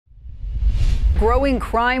Growing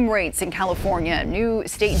crime rates in California. New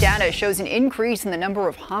state data shows an increase in the number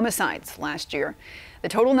of homicides last year. The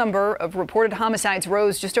total number of reported homicides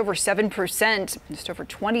rose just over 7%, just over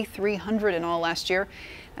 2,300 in all last year.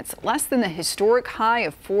 That's less than the historic high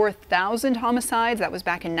of 4,000 homicides. That was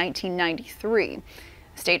back in 1993. The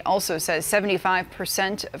state also says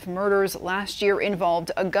 75% of murders last year involved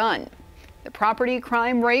a gun. The property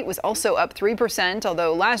crime rate was also up 3%,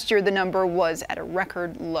 although last year the number was at a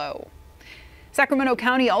record low. Sacramento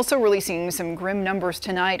County also releasing some grim numbers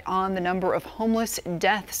tonight on the number of homeless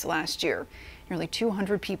deaths last year. Nearly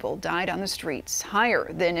 200 people died on the streets, higher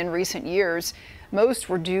than in recent years. Most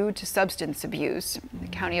were due to substance abuse. The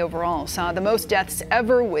county overall saw the most deaths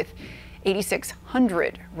ever, with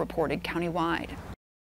 8,600 reported countywide.